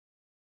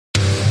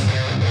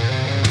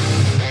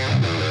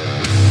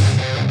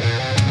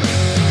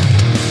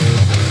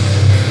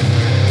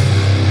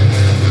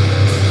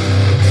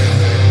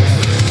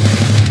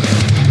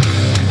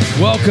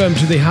Welcome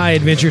to the High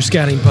Adventure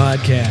Scouting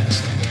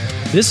Podcast.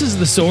 This is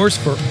the source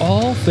for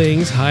all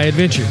things high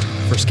adventure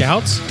for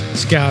scouts,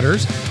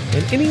 scouters,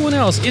 and anyone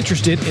else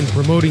interested in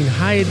promoting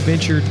high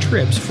adventure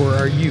trips for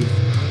our youth.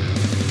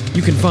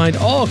 You can find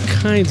all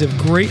kinds of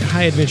great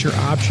high adventure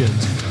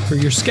options for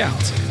your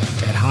scouts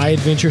at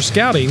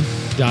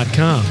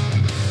highadventurescouting.com.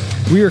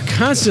 We are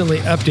constantly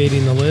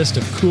updating the list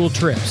of cool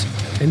trips,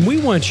 and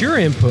we want your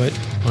input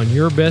on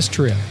your best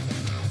trip.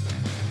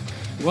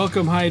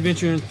 Welcome, high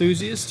adventure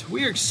enthusiasts.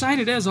 We are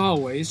excited, as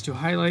always, to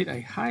highlight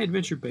a high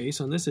adventure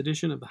base on this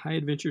edition of the High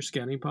Adventure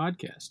Scouting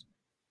Podcast.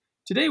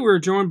 Today, we're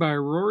joined by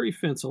Rory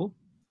Fensel.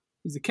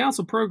 He's the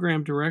Council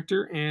Program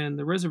Director and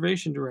the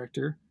Reservation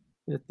Director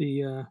at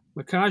the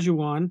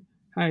Makajuan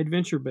High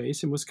Adventure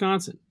Base in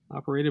Wisconsin,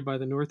 operated by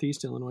the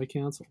Northeast Illinois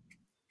Council.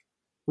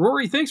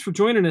 Rory, thanks for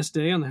joining us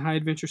today on the High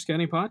Adventure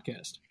Scouting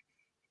Podcast.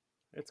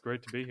 It's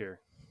great to be here.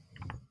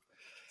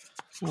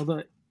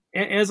 Well,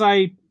 as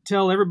I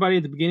tell everybody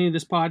at the beginning of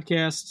this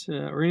podcast,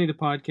 or any of the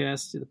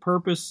podcasts, the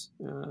purpose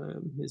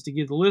is to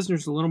give the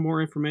listeners a little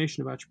more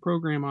information about your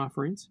program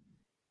offerings.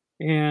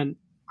 And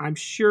I'm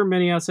sure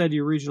many outside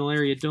your regional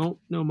area don't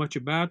know much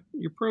about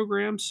your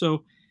program.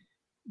 So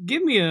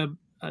give me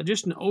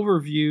just an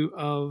overview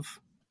of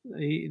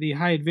the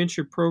High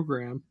Adventure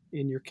program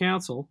in your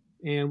council,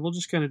 and we'll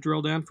just kind of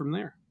drill down from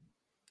there.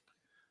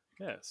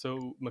 Yeah,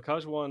 so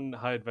Makajuan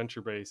High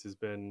Adventure Base has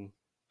been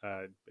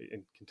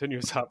in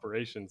continuous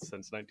operations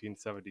since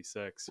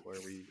 1976, where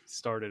we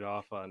started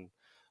off on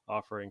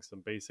offering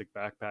some basic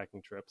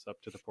backpacking trips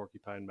up to the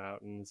Porcupine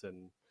Mountains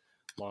and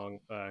long,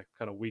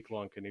 kind of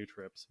week-long canoe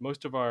trips.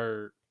 Most of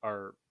our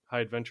high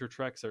adventure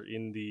treks are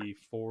in the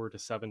 4 to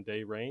 7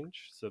 day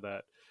range, so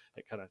that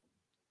it kind of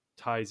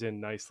ties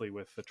in nicely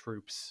with the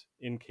troops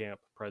in camp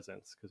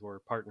presence, because we're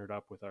partnered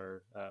up with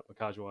our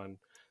Makajuan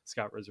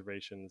Scout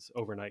Reservations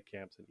overnight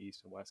camps in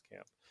East and West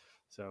Camp.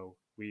 So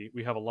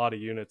we have a lot of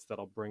units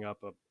that'll bring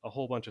up a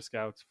whole bunch of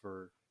scouts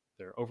for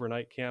their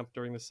overnight camp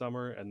during the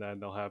summer, and then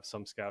they'll have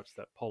some scouts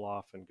that pull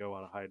off and go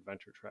on a high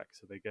adventure trek.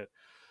 So they get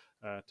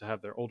to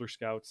have their older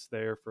scouts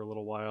there for a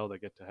little while. They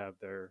get to have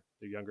their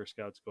younger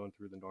scouts going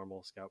through the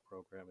normal scout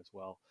program as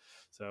well.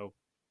 So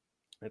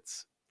it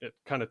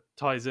kind of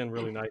ties in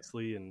really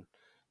nicely, and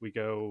we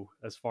go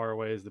as far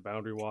away as the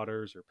Boundary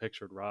Waters or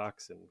Pictured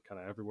Rocks and kind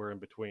of everywhere in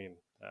between,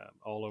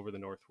 all over the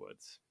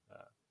Northwoods.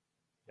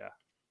 Yeah.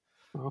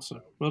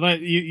 Awesome. Well,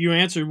 you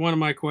answered one of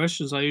my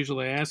questions I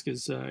usually ask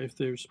is if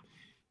there's,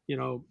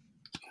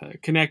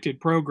 connected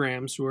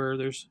programs where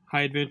there's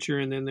high adventure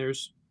and then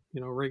there's,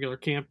 regular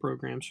camp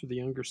programs for the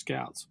younger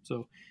scouts.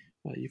 So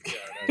you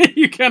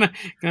kind of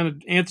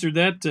answered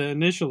that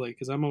initially,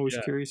 because I'm always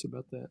curious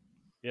about that.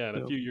 Yeah, and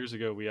a few years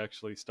ago, we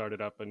actually started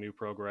up a new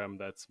program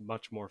that's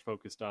much more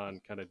focused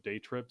on kind of day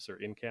trips or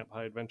in-camp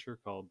high adventure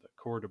called the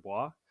Cours de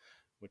Bois,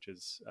 which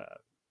is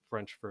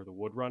French for the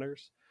wood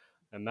runners.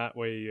 And that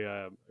way,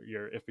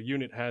 if a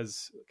unit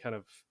has kind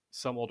of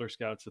some older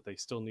scouts that they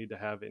still need to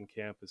have in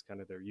camp as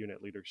kind of their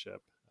unit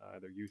leadership,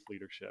 their youth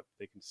leadership,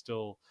 they can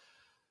still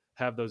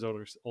have those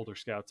older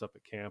scouts up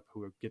at camp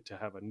who get to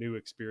have a new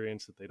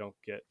experience that they don't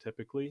get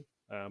typically,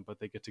 but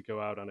they get to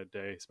go out on a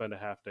day, spend a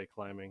half day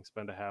climbing,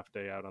 spend a half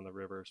day out on the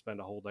river, spend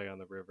a whole day on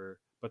the river,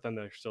 but then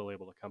they're still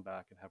able to come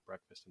back and have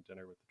breakfast and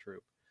dinner with the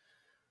troop.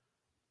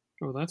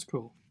 Oh, that's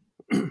cool.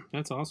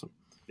 That's awesome.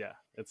 Yeah,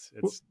 it's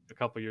a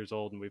couple years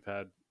old, and we've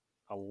had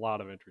a lot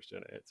of interest in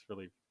it.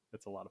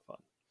 It's a lot of fun.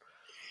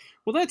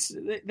 Well,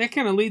 that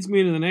kind of leads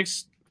me to the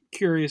next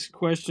curious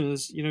question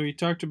is, you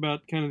talked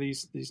about kind of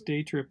these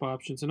day trip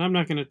options, and I'm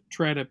not going to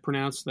try to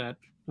pronounce that.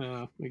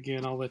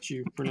 Again, I'll let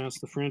you pronounce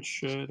the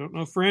French. I don't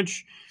know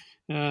French,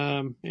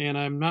 and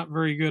I'm not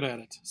very good at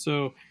it.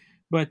 So,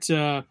 but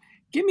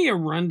give me a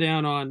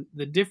rundown on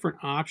the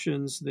different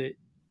options that,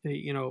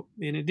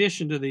 in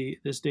addition to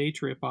this day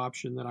trip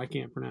option that I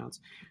can't pronounce,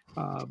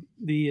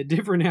 the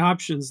different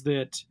options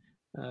that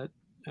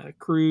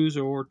crews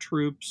or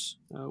troops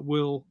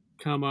will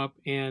come up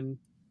and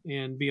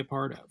be a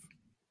part of.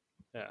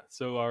 Yeah,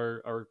 so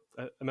our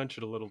I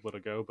mentioned a little bit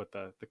ago, but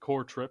the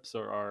core trips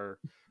are our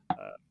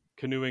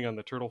canoeing on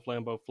the Turtle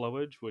Flambeau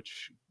flowage,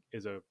 which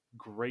is a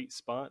great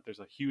spot. There's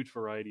a huge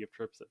variety of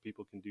trips that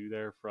people can do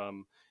there.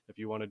 From, if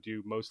you want to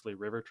do mostly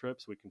river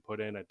trips, we can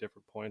put in at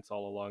different points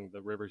all along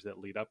the rivers that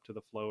lead up to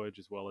the flowage,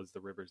 as well as the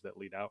rivers that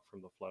lead out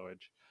from the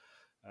flowage.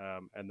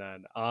 And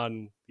then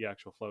on the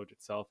actual flowage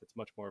itself, it's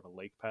much more of a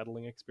lake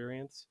paddling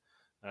experience.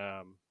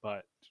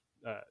 But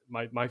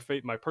my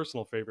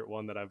personal favorite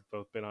one that I've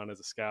both been on as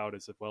a scout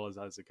as well as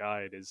a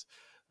guide is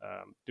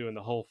doing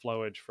the whole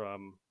flowage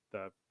from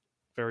the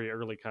very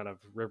early kind of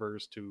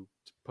rivers to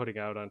putting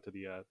out onto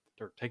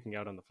or taking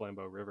out on the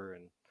Flambeau River,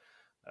 and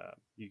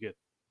you get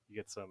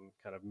some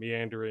kind of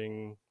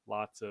meandering,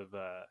 lots of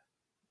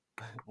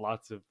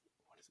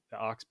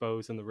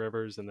oxbows in the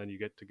rivers, and then you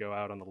get to go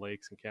out on the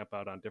lakes and camp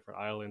out on different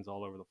islands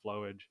all over the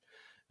flowage,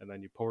 and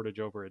then you portage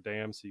over a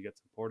dam, so you get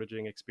some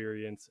portaging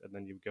experience, and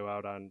then you go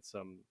out on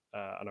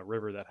on a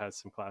river that has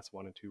some class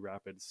 1 and 2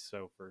 rapids,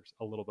 so for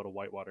a little bit of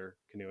whitewater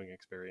canoeing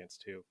experience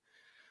too.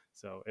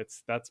 So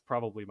that's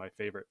probably my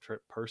favorite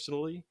trip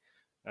personally.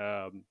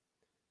 Um,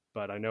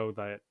 but I know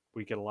that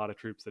we get a lot of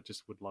troops that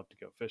just would love to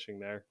go fishing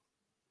there.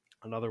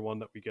 Another one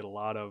that we get a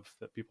lot of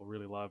that people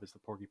really love is the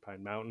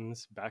Porcupine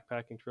Mountains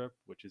backpacking trip,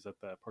 which is at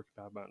the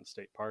Porcupine Mountain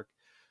State Park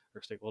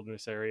or State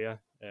Wilderness area.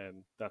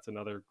 And that's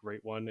another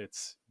great one.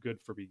 It's good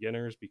for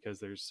beginners because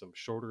there's some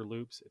shorter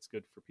loops. It's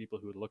good for people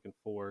who are looking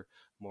for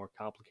more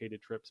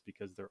complicated trips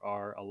because there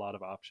are a lot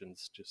of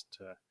options just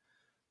to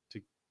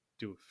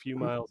do a few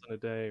miles in a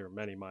day or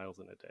many miles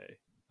in a day.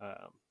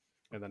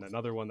 And then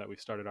another one that we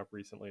started up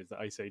recently is the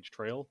Ice Age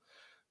Trail.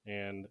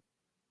 And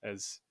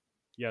as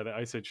yeah, the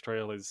Ice Age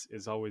Trail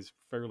is always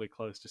fairly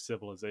close to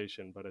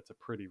civilization, but it's a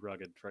pretty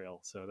rugged trail.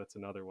 So that's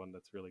another one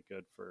that's really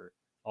good for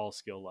all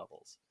skill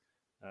levels.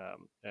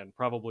 And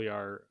probably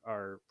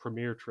our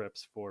premier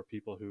trips for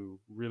people who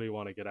really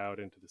want to get out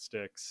into the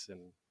sticks and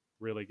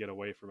really get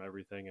away from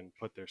everything and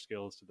put their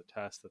skills to the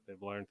test that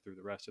they've learned through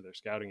the rest of their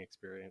scouting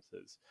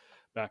experiences,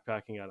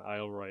 backpacking on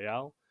Isle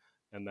Royale,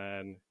 and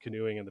then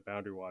canoeing in the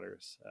Boundary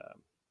Waters.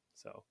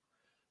 So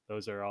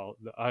those are all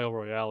the Isle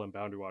Royale and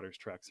Boundary Waters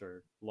treks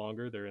are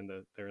longer. They're in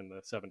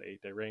the 7 to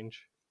 8 day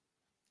range,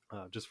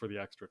 just for the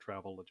extra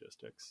travel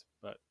logistics.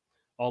 But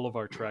all of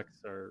our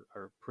treks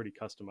are pretty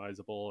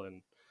customizable,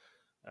 and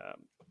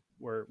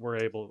we're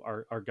able.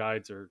 Our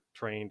guides are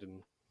trained,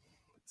 and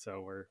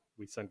so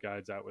we send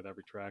guides out with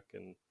every trek,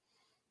 and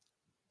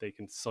they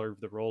can serve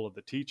the role of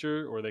the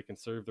teacher, or they can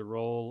serve the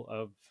role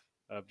of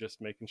just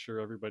making sure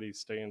everybody's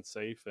staying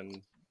safe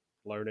and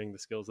learning the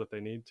skills that they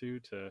need to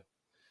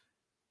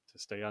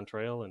stay on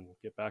trail and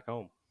get back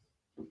home.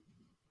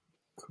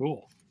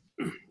 Cool.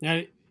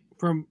 Now,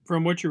 from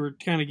what you were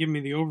kind of giving me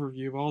the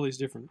overview of all these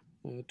different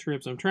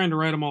trips, I'm trying to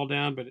write them all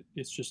down, but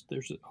it's just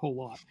there's a whole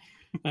lot.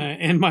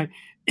 And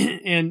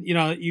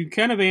you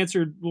kind of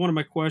answered one of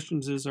my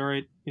questions. Is all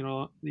right.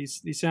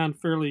 These sound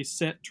fairly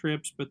set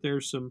trips, but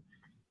there's some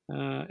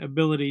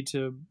ability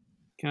to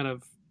kind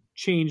of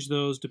change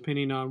those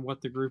depending on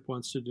what the group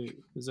wants to do.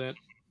 Is that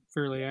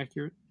fairly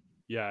accurate?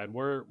 Yeah, and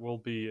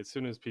we'll be, as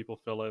soon as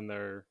people fill in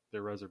their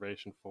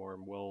reservation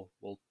form, we'll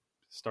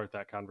start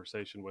that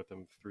conversation with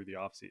them through the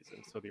off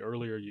season. So the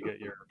earlier you get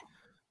your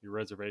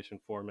reservation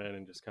form in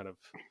and just kind of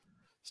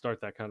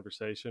start that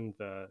conversation,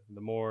 the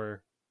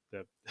more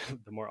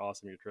the more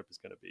awesome your trip is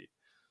going to be.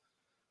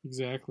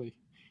 Exactly.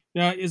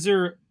 Now, is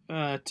there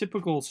a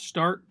typical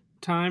start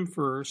time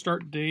for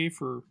start day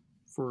for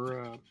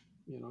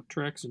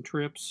treks and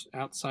trips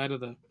outside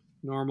of the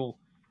normal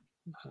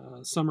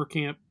summer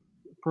camp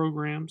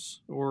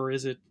programs, or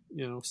is it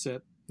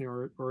set,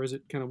 or is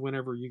it kind of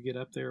whenever you get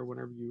up there,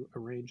 whenever you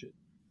arrange it?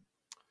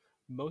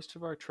 Most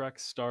of our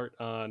treks start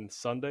on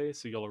Sunday,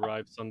 so you'll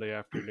arrive Sunday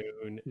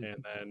afternoon,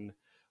 and then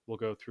we'll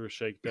go through a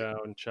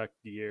shakedown, check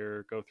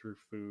gear, go through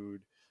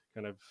food,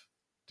 kind of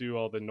do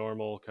all the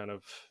normal kind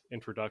of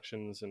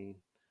introductions and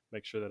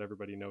make sure that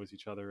everybody knows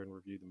each other and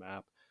review the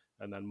map.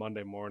 And then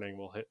Monday morning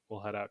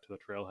we'll head out to the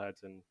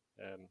trailheads and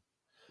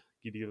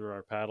get either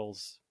our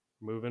paddles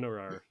moving or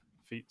our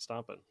feet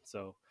stomping.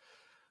 So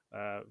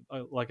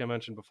like I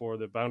mentioned before,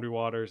 the Boundary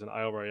Waters and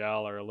Isle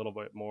Royale are a little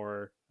bit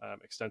more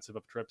extensive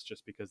of trips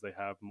just because they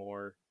have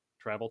more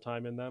travel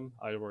time in them.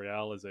 Isle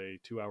Royale is a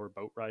 2-hour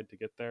boat ride to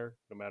get there,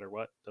 no matter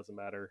what. Doesn't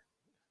matter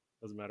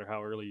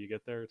how early you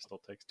get there. It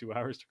still takes 2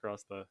 hours to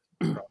cross over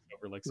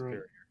Lake Superior.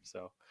 Right.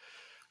 So,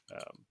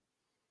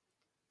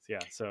 yeah.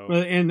 So,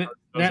 well, and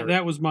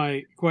that was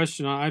my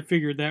question. I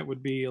figured that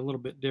would be a little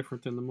bit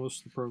different than the most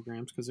of the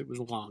programs because it was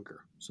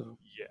longer. So,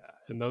 yeah,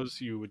 and those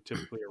you would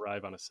typically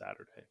arrive on a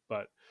Saturday,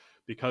 but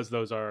because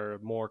those are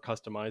more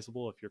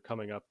customizable, if you're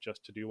coming up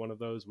just to do one of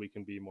those, we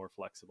can be more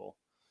flexible.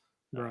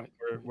 Right.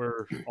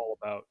 We're all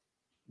about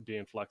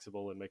being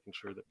flexible and making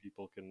sure that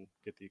people can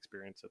get the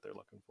experience that they're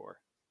looking for.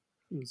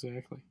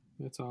 Exactly.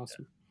 That's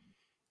awesome.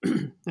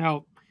 Yeah.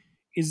 Now,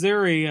 is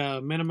there a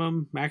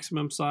minimum,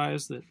 maximum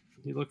size that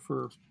you look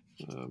for?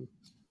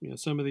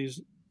 Some of these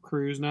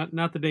crews, not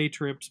the day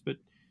trips, but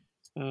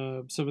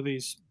some of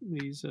these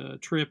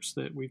trips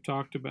that we've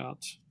talked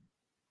about.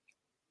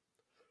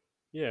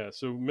 Yeah,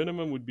 so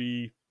minimum would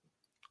be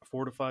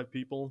 4 to 5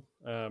 people,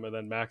 and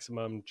then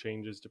maximum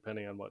changes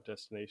depending on what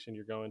destination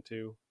you're going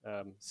to.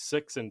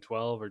 6 and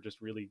 12 are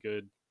just really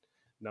good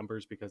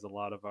numbers because a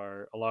lot of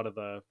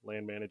the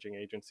land managing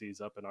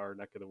agencies up in our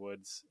neck of the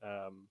woods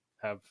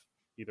have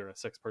either a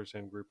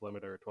 6-person group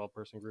limit or a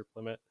 12-person group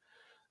limit.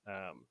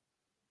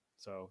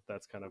 So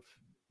that's kind of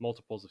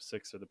multiples of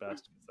 6 are the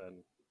best, because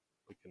then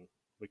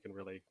we can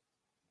really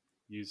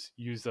use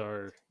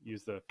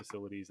the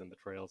facilities and the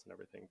trails and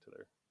everything to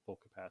their full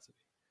capacity.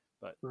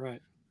 But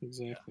right,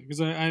 exactly,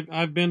 because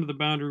I've been to the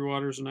Boundary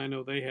Waters and I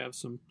know they have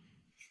some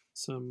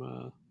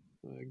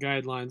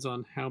guidelines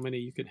on how many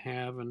you can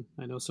have, and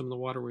I know some of the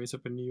waterways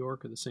up in New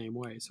York are the same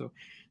way. So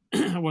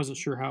I wasn't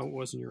sure how it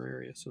was in your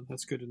area, so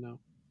that's good to know.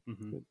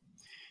 Mm-hmm.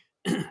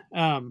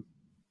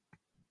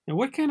 And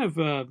what kind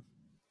of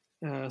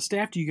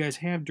staff do you guys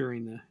have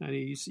during the? I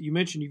mean, you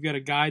mentioned you've got a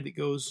guide that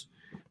goes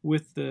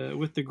with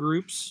the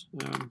groups.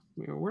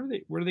 Where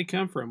do they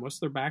come from? What's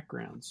their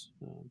backgrounds?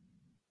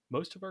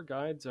 Most of our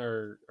guides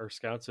are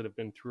scouts that have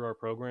been through our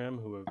program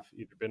who have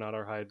either been on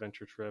our high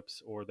adventure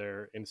trips or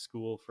they're in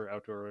school for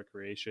outdoor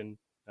recreation,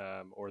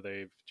 or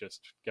they've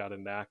just got a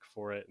knack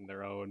for it in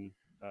their own.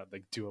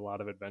 They do a lot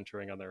of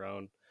adventuring on their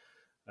own.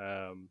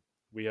 Um,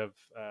 we have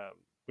um,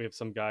 we have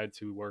some guides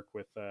who work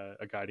with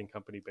a guiding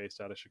company based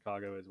out of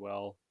Chicago as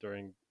well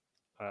during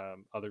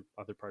other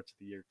parts of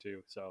the year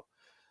too. So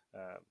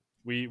um,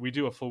 we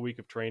do a full week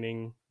of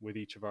training with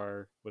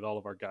all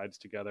of our guides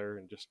together,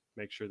 and just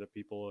make sure that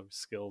people's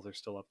skills are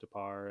still up to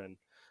par, and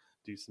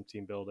do some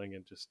team building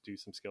and just do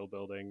some skill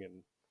building.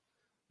 And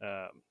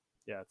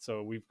yeah,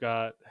 so we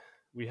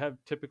have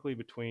typically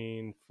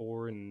between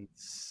 4 and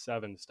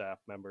 7 staff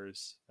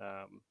members,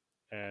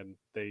 and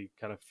they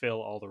kind of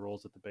fill all the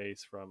roles at the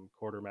base, from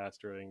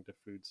quartermastering to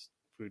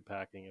food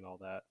packing and all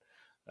that.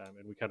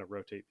 And we kind of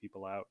rotate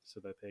people out so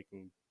that they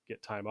can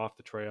get time off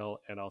the trail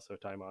and also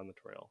time on the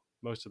trail.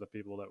 Most of the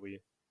people that we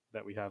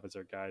have as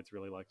our guides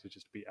really like to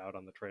just be out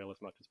on the trail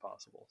as much as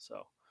possible.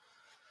 So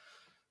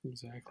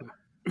Exactly.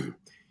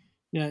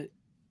 Yeah,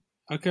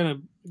 I'll kind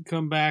of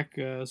come back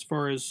as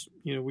far as,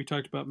 we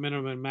talked about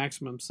minimum and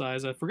maximum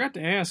size. I forgot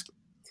to ask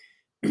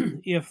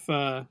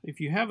if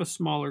you have a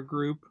smaller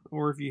group,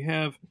 or if you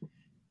have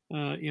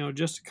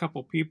just a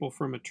couple people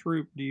from a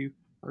troop,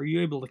 are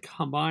you able to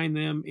combine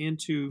them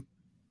into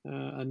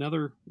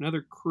another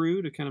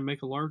crew to kind of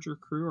make a larger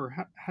crew, or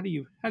how do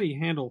you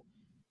handle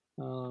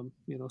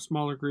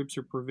smaller groups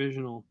or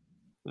provisional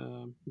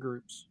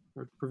groups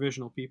or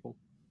provisional people?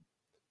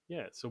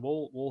 yeah, so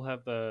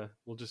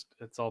we'll just,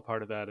 it's all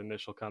part of that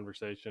initial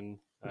conversation.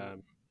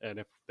 And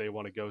if they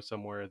want to go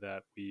somewhere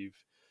that we've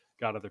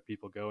got other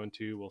people going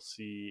to, we'll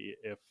see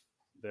if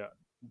the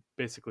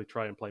basically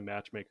try and play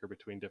matchmaker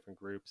between different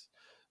groups.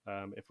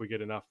 If we get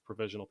enough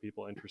provisional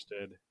people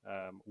interested,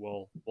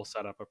 we'll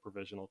set up a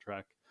provisional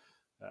trek.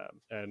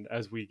 And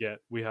as we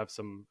have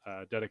some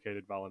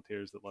dedicated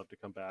volunteers that love to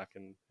come back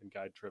and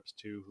guide trips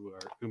too,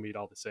 who meet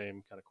all the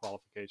same kind of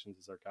qualifications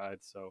as our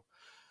guides. So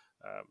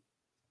um,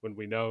 when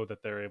we know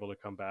that they're able to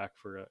come back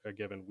for a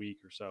given week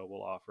or so,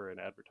 we'll offer and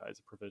advertise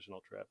a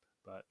provisional trip.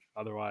 But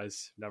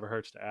otherwise, never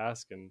hurts to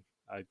ask, and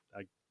I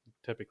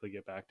typically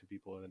get back to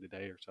people in a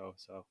day or so.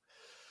 So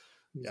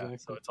Exactly. yeah,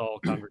 so it's all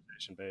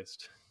conversation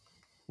based.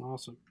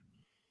 Awesome.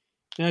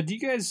 Now, do you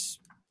guys?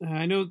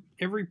 I know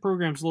every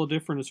program's a little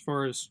different as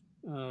far as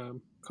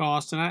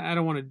cost, and I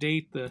don't want to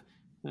date the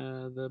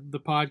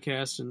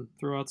podcast and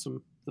throw out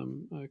some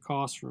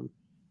costs from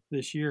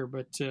this year,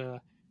 but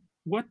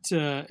what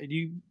do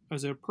you?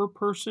 Is it per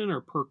person or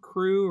per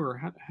crew, or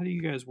how do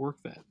you guys work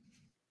that?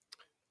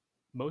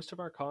 Most of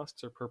our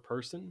costs are per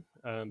person.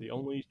 The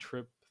only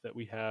trip that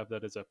we have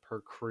that is a per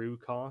crew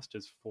cost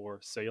is for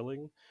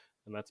sailing,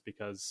 and that's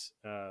because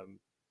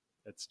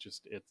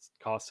it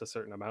costs a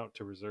certain amount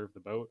to reserve the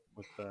boat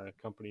with the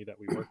company that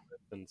we work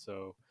with, and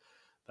so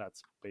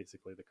that's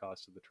basically the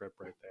cost of the trip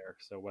right there.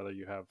 So whether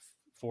you have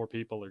 4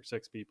 people or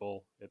 6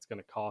 people, it's going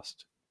to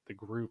cost the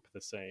group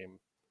the same.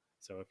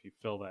 So if you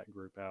fill that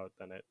group out,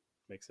 then it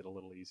makes it a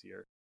little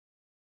easier.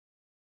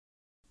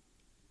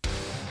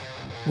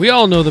 We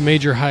all know the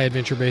major high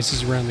adventure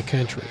bases around the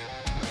country,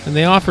 and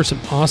they offer some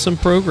awesome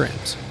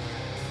programs.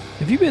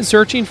 Have you been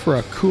searching for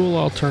a cool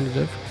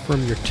alternative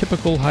from your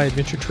typical high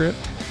adventure trip?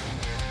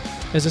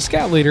 As a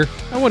scout leader,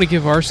 I want to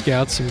give our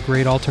scouts some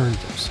great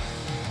alternatives.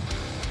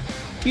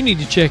 You need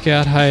to check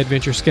out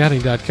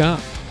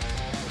highadventurescouting.com.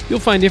 You'll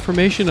find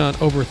information on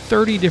over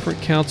 30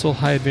 different council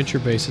high adventure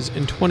bases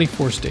in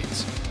 24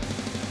 states.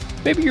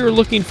 Maybe you're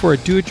looking for a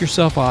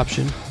do-it-yourself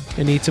option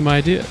and need some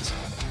ideas.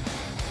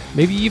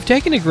 Maybe you've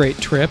taken a great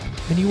trip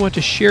and you want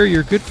to share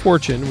your good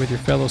fortune with your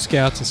fellow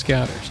scouts and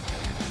scouters.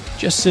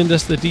 Just send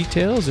us the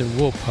details and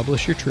we'll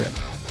publish your trip.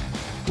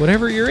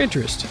 Whatever your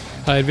interest,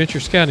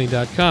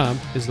 highadventurescouting.com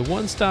is the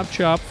one-stop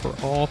shop for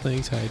all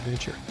things high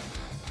adventure.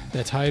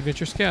 That's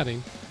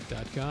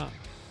highadventurescouting.com.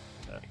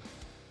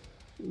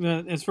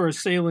 As far as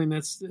sailing,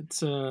 it's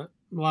a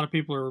lot of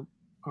people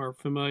are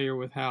familiar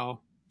with how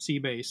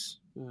Seabase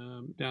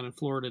down in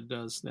Florida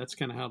does. That's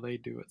kind of how they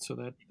do it. So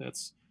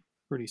that's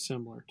pretty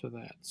similar to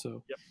that.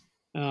 So, yep.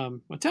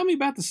 Well, tell me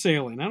about the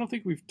sailing. I don't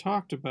think we've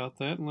talked about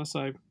that unless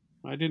I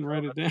didn't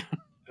write it down.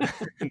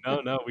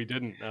 No, we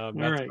didn't. All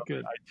right,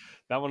 good.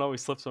 That one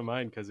always slips my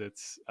mind because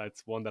it's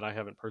one that I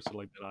haven't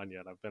personally been on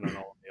yet. I've been on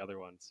all of the other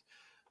ones.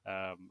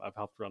 I've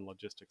helped run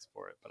logistics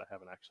for it, but I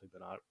haven't actually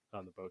been out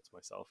on the boats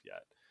myself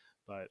yet.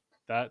 But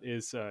that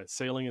is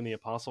sailing in the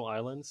Apostle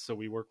Islands. So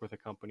we work with a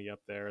company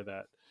up there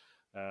that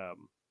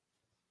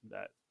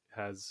that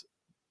has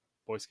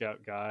Boy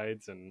Scout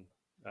guides, and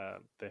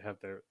they have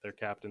their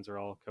captains are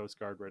all Coast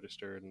Guard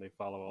registered, and they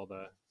follow all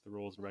the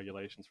rules and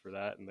regulations for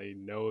that. And they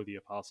know the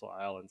Apostle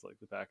Islands like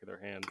the back of their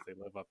hands. They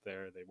live up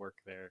there. They work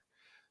there.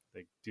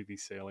 They do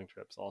these sailing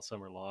trips all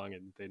summer long,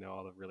 and they know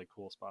all the really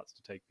cool spots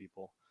to take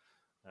people.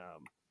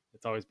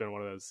 It's always been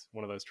one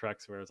of those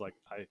treks where it's like,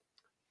 I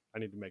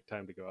need to make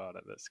time to go out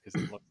on this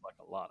because it looks like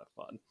a lot of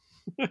fun.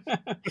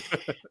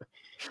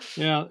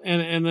 Yeah,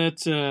 and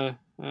that's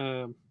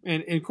and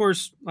of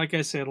course, like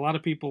I said, a lot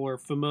of people are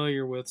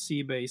familiar with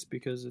Seabase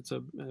because it's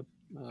a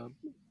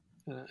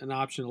an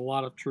option a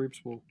lot of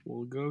troops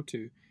will go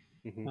to.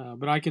 Mm-hmm.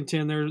 But I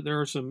contend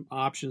there are some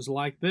options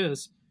like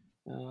this,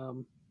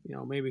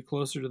 maybe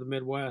closer to the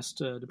Midwest,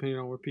 depending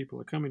on where people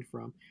are coming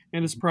from,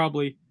 and it's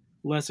probably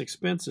less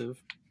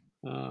expensive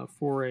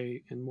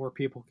and more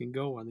people can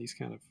go on these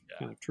kind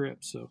of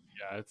trips. So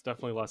yeah, it's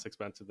definitely less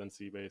expensive than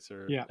Sea Base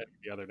or yeah, any of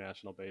the other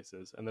national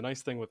bases. And the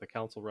nice thing with the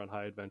council-run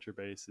high adventure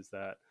base is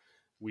that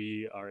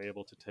we are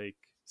able to take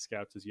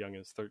scouts as young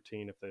as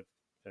 13 if they've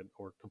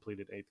or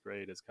completed 8th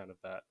grade is kind of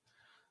that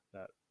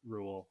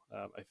rule.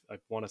 I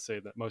want to say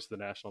that most of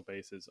the national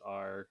bases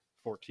are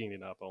 14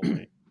 and up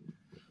only.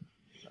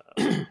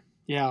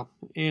 Yeah,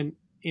 and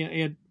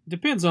it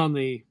depends on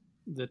the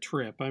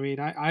trip. I mean,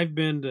 I've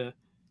been to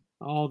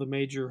all the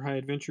major high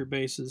adventure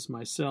bases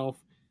myself,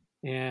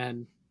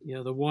 and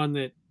the one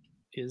that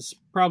is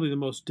probably the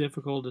most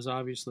difficult is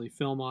obviously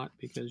Philmont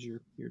because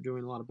you're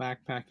doing a lot of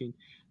backpacking.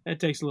 That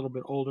takes a little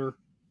bit older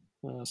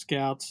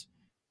scouts.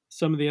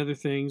 Some of the other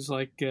things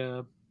like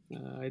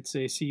I'd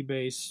say Sea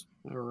Base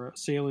or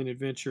Sailing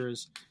Adventure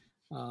is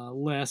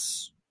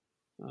less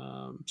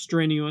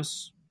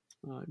strenuous.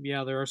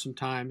 Yeah, there are some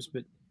times,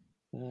 but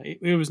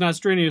it was not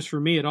strenuous for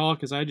me at all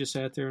because I just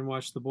sat there and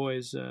watched the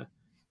boys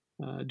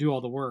do all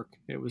the work.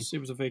 It was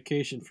a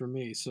vacation for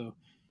me. So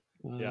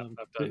yeah,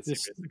 I've done Sea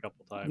Base a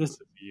couple times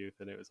as a youth,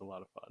 and it was a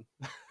lot of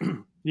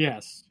fun.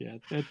 Yes, yeah,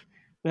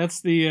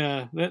 that's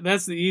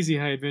the easy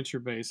high adventure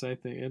base, I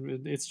think,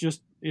 and it's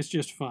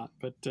just fun.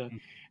 But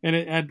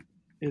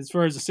as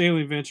far as a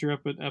sailing venture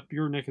up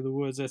your neck of the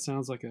woods, that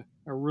sounds like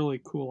a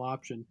really cool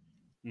option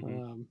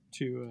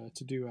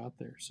to do out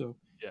there. So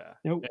yeah,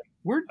 now,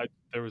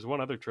 there was one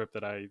other trip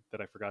that I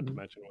forgot to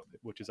mention,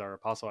 which is our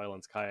Apostle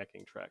Islands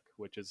kayaking trek,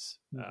 which is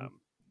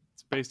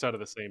it's based out of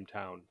the same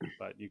town,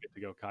 but you get to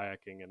go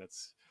kayaking, and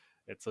it's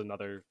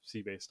another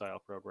sea based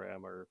style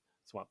program or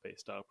swamp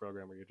based style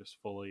program where you're just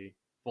fully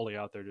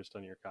out there just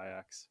on your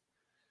kayaks.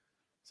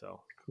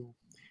 So cool.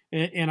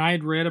 And I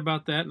had read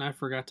about that, and I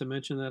forgot to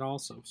mention that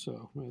also.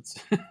 So it's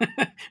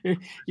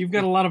you've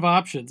got a lot of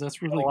options.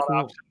 That's really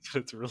cool.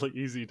 It's really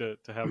easy to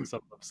have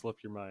something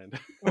slip your mind.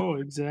 Oh,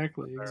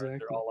 exactly, They're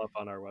all up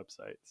on our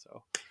website.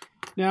 So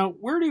now,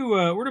 where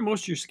do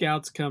most of your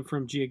scouts come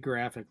from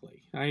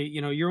geographically?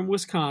 You're in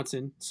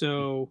Wisconsin,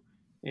 so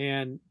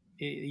and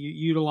you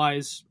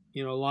utilize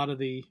a lot of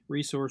the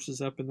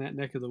resources up in that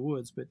neck of the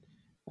woods. But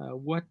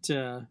where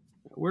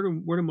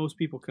do most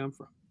people come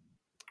from?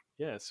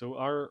 Yeah, so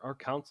our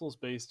council's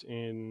based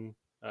in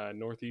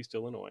Northeast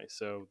Illinois,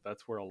 so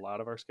that's where a lot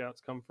of our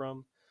scouts come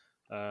from.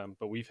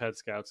 But we've had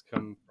scouts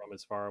come from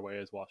as far away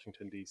as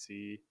Washington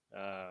D.C.,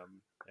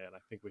 and I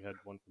think we had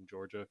one from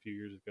Georgia a few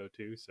years ago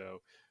too.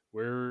 So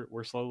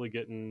we're slowly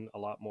getting a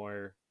lot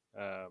more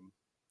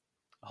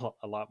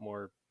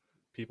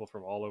people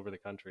from all over the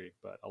country.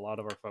 But a lot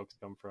of our folks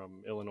come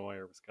from Illinois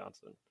or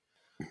Wisconsin,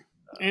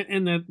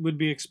 and that would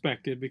be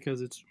expected because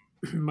it's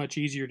much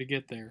easier to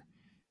get there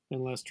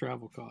and less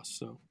travel costs.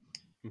 So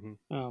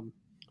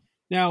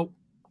now,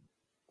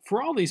 for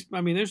all these,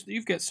 I mean,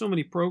 you've got so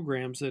many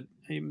programs that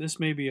this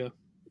may be a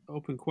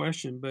open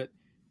question, but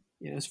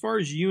as far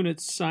as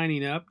units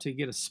signing up to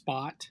get a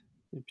spot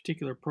in a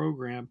particular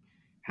program,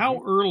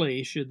 how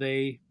early should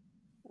they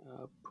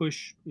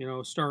push?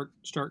 Start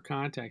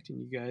contacting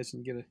you guys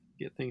and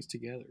get things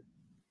together.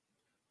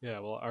 Yeah,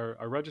 well,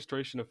 our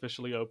registration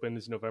officially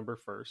opens November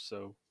 1st,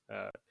 so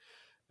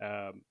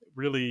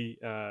really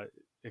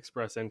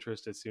express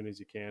interest as soon as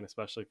you can,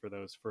 especially for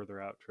those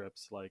further out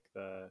trips like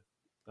the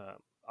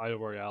Isle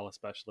Royale,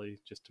 especially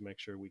just to make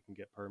sure we can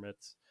get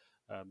permits.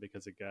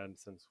 Because again,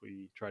 since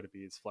we try to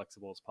be as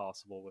flexible as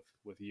possible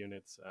with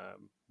units,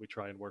 we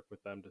try and work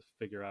with them to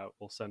figure out.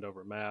 We'll send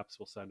over maps,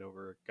 we'll send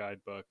over a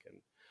guidebook, and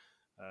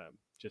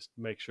just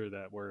make sure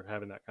that we're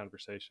having that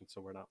conversation,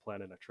 so we're not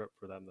planning a trip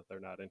for them that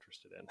they're not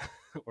interested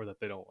in or that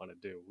they don't want to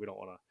do. We don't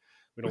want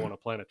to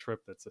plan a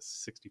trip that's a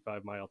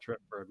 65-mile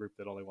trip for a group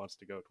that only wants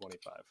to go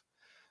 25.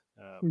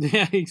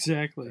 Yeah,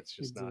 exactly. It's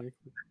just not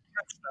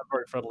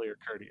very friendly or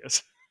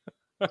courteous.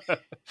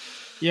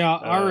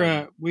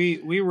 Yeah,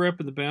 we were up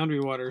in the Boundary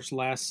Waters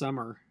last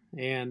summer,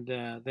 and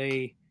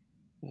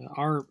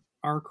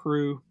our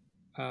crew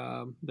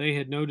they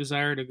had no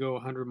desire to go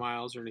 100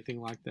 miles or anything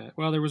like that.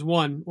 Well, there was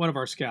one of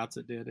our scouts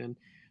that did, and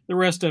the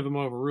rest of them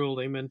overruled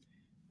him. And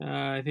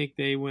I think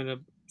they went up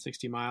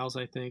 60 miles,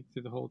 I think,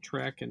 through the whole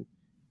trek.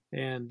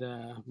 And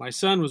my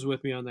son was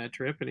with me on that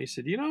trip, and he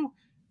said,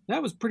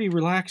 that was pretty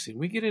relaxing.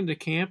 We get into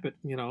camp at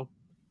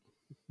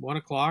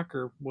 1:00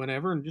 or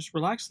whenever, and just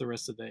relax the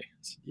rest of the day.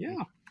 I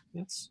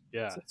said,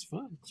 that's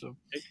fun. So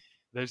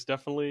there's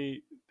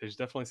definitely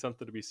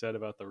something to be said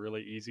about the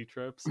really easy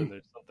trips, and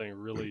there's something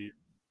really,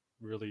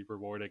 really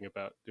rewarding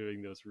about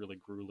doing those really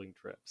grueling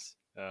trips.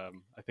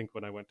 I think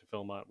when I went to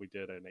Philmont, we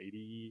did an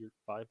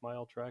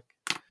 85-mile trek.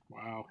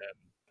 Wow, and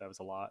that was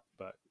a lot,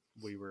 but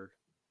we were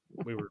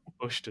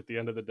pushed at the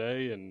end of the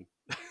day, and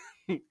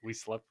we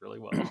slept really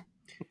well.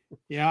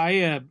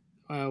 Yeah,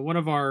 one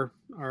of our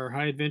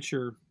high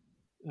adventure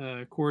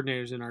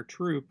coordinators in our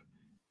troop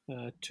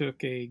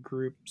took a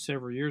group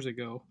several years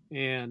ago,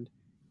 and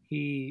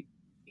he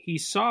he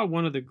saw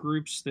one of the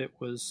groups that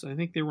was, I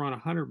think they were on a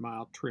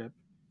 100-mile trip,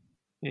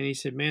 and he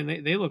said, "Man,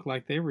 they looked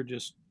like they were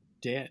just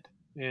dead,"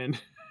 and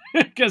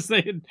because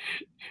they had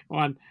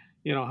on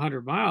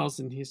 100 miles,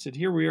 and he said,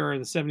 "Here we are in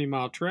the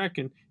 70-mile trek,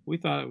 and we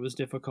thought it was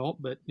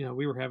difficult, but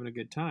we were having a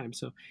good time."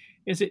 So,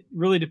 it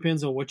really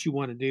depends on what you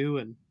want to do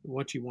and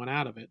what you want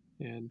out of it,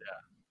 and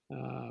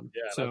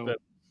Yeah. so.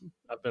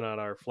 I've been on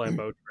our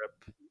Flambeau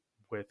trip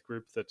with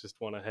groups that just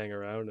want to hang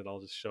around, and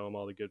I'll just show them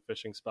all the good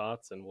fishing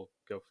spots, and we'll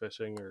go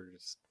fishing or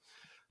just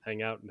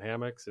hang out in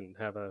hammocks and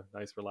have a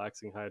nice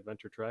relaxing high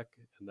adventure trek.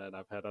 And then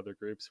I've had other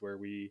groups where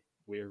we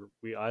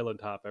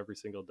island hop every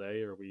single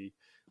day, or we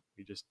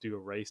just do a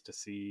race to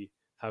see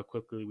how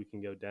quickly we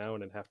can go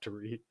down and have to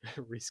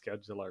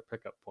reschedule our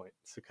pickup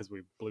points because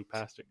we blew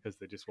past it because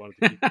they just wanted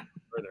to keep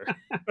further.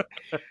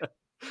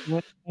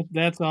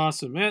 That's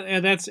awesome,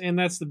 and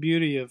that's the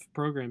beauty of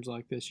programs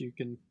like this. You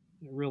can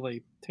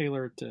really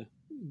tailor it to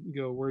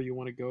go where you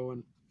want to go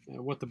and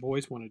what the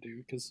boys want to do,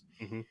 because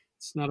Mm-hmm.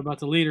 it's not about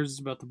the leaders; it's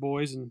about the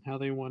boys and how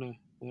they want to.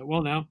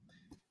 Well, now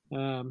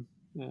um,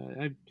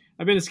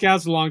 I've been in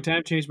Scouts a long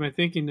time. Changed my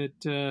thinking that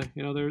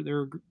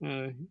there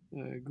are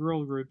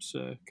girl groups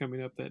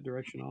coming up that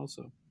direction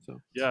also.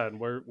 So Yeah, and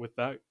we're with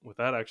that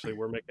actually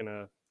we're making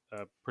a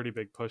pretty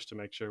big push to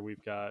make sure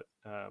we've got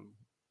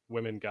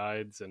women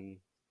guides, and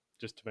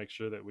just to make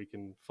sure that we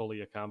can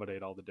fully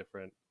accommodate all the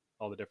different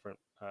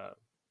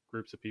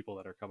groups of people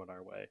that are coming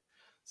our way.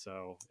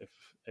 So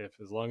if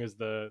as long as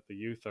the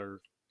youth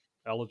are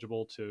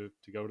eligible to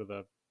go to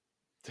the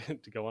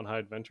to go on high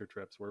adventure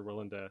trips, we're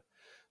willing to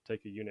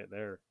take a unit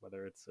there,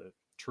 whether it's a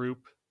troop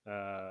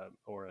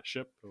or a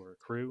ship or a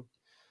crew.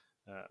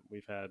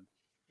 We've had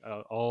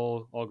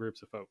all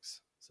groups of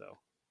folks. So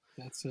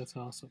that's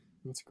awesome.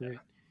 That's great.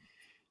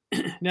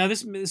 Now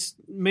this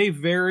may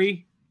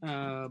vary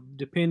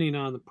depending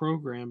on the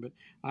program, but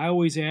I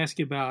always ask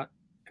about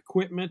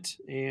equipment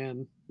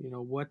and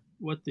what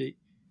the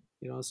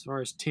as far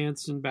as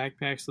tents and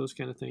backpacks, those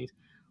kind of things.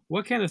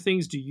 What kind of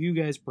things do you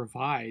guys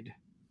provide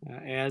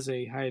as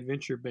a high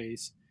adventure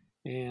base,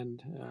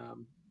 and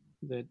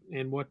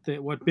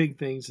what big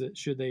things that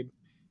should they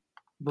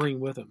bring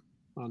with them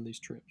on these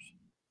trips?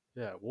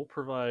 yeah, we'll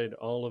provide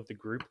all of the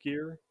group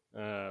gear,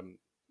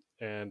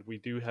 and we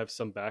do have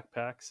some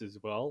backpacks as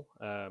well.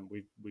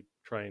 We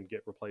try and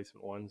get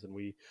replacement ones, and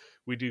we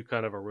do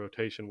kind of a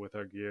rotation with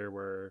our gear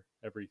where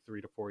every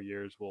 3 to 4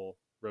 years we'll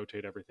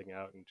rotate everything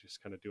out and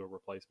just kind of do a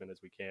replacement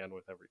as we can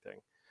with everything.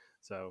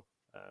 So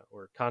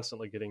we're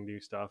constantly getting new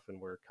stuff,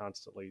 and we're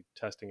constantly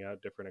testing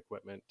out different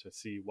equipment to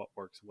see what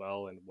works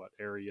well and what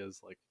areas.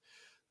 Like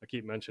I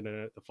keep mentioning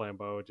it, the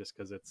Flambeau, just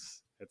because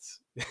it's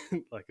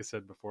like I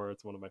said before,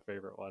 it's one of my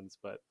favorite ones.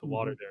 But the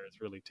water Mm-hmm. there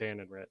is really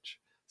tannin rich,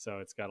 so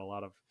it's got a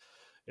lot of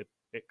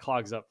it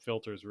clogs up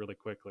filters really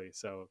quickly.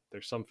 So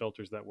there's some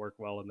filters that work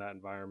well in that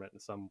environment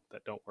and some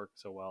that don't work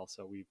so well.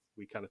 So we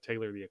kind of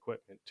tailor the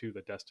equipment to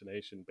the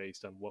destination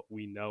based on what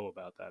we know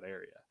about that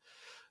area,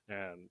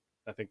 and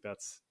I think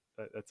that's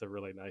a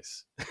really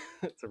nice,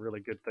 it's a really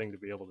good thing to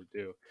be able to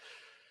do.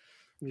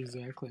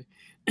 Exactly.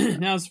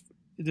 Now,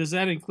 does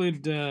that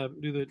include? Do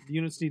the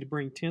units need to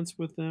bring tents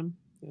with them?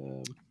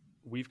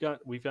 We've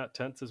got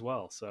tents as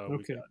well. So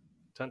we've Okay. got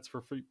tents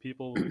for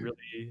people.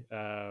 Really,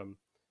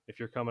 if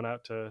you're coming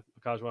out to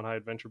Pakajuan High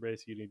Adventure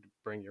Base, you need to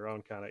bring your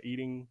own kind of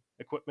eating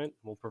equipment.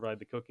 We'll provide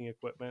the cooking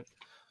equipment.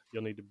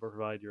 You'll need to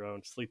provide your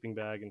own sleeping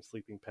bag and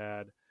sleeping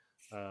pad.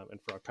 And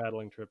for our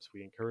paddling trips,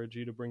 we encourage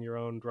you to bring your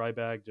own dry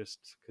bag, just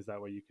because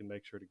that way you can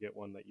make sure to get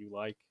one that you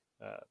like,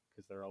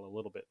 because they're all a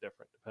little bit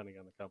different depending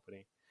on the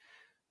company.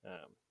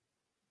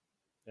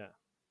 Yeah.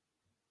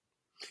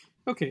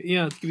 Okay,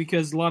 yeah,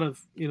 because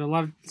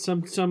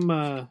some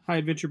high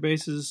adventure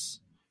bases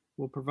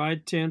will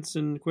provide tents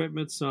and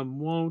equipment, some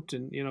won't,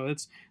 and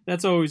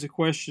that's always a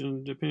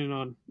question depending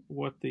on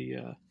what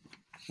the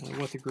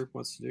group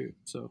wants to do.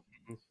 So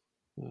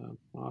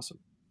awesome,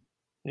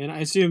 and I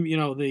assume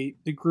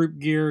the group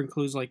gear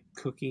includes like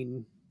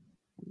cooking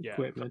Yeah,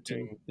 equipment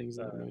and cooking, things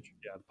of that nature.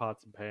 yeah, the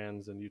pots and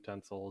pans and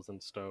utensils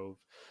and stove.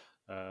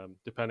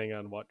 Depending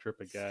on what trip,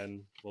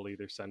 again, we'll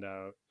either send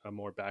out a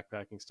more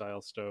backpacking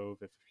style stove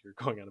if you're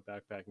going on a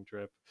backpacking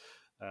trip,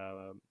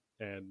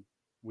 and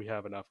we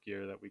have enough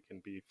gear that we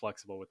can be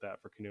flexible with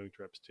that for canoeing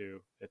trips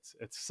too. It's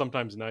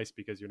sometimes nice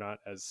because you're not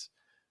as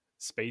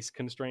space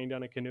constrained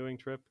on a canoeing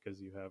trip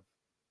because you've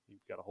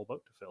got a whole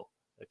boat to fill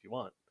if you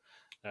want.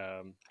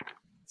 Um,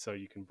 so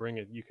you can bring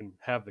it. You can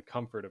have the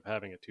comfort of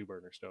having a 2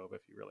 burner stove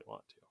if you really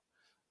want to.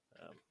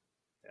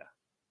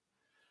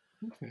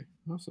 Yeah. Okay,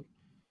 awesome.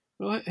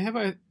 Well,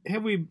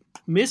 have we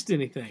missed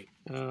anything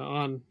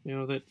on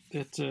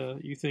that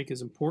you think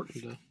is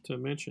important to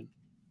mention?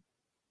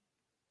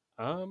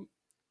 Um,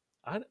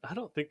 I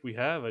don't think we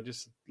have. I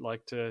just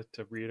like to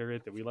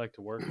reiterate that we like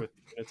to work with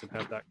units and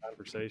have that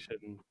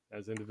conversation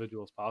as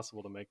individual as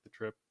possible to make the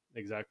trip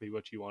exactly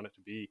what you want it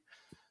to be.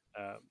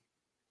 Um,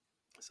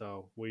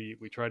 so we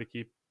try to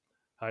keep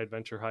high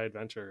adventure,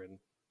 and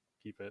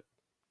keep it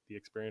the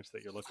experience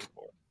that you're looking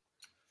for.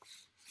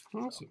 So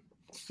Awesome.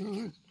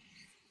 All right.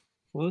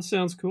 Well, this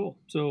sounds cool.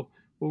 So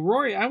Well,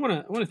 Rory, I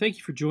want to thank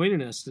you for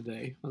joining us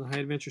today on the High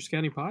Adventure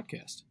Scouting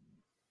Podcast.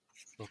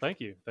 Well, thank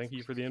you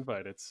for the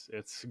invite.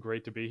 It's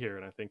great to be here,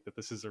 and I think that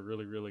this is a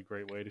really, really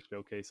great way to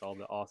showcase all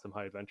the awesome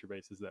high adventure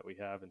bases that we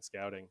have in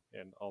scouting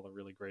and all the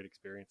really great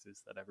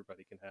experiences that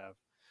everybody can have.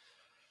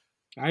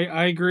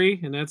 I agree,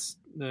 and this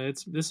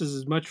is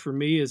as much for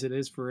me as it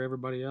is for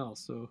everybody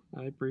else, so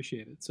I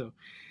appreciate it. So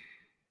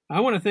I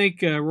want to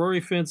thank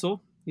Rory Fensel.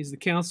 He's the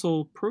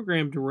Council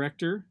Program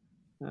Director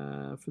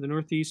for the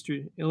Northeast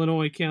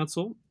Illinois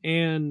Council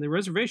and the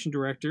Reservation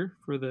Director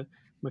for the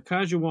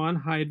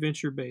Makajuan High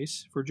Adventure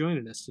Base for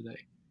joining us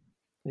today.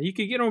 Now, you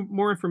can get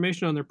more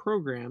information on their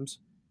programs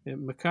at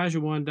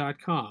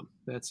makajuan.com.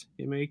 That's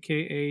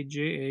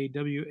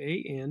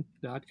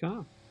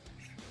MAKAJAWAN.com.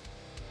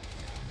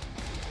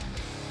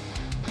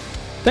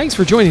 Thanks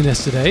for joining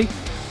us today,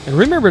 and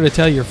remember to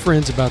tell your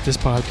friends about this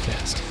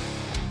podcast.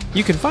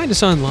 You can find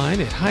us online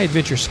at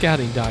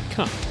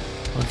highadventurescouting.com,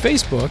 on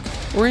Facebook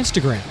or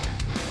Instagram.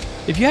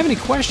 If you have any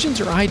questions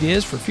or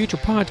ideas for future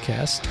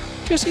podcasts,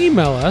 just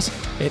email us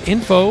at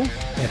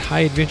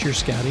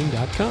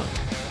info@highadventurescouting.com.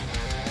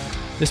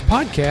 This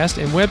podcast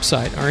and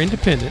website are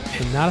independent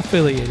and not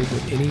affiliated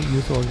with any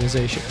youth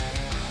organization.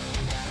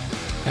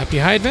 Happy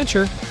High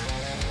Adventure!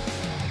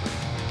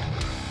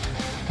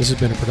 This has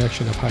been a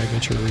production of High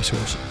Adventure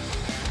Resources.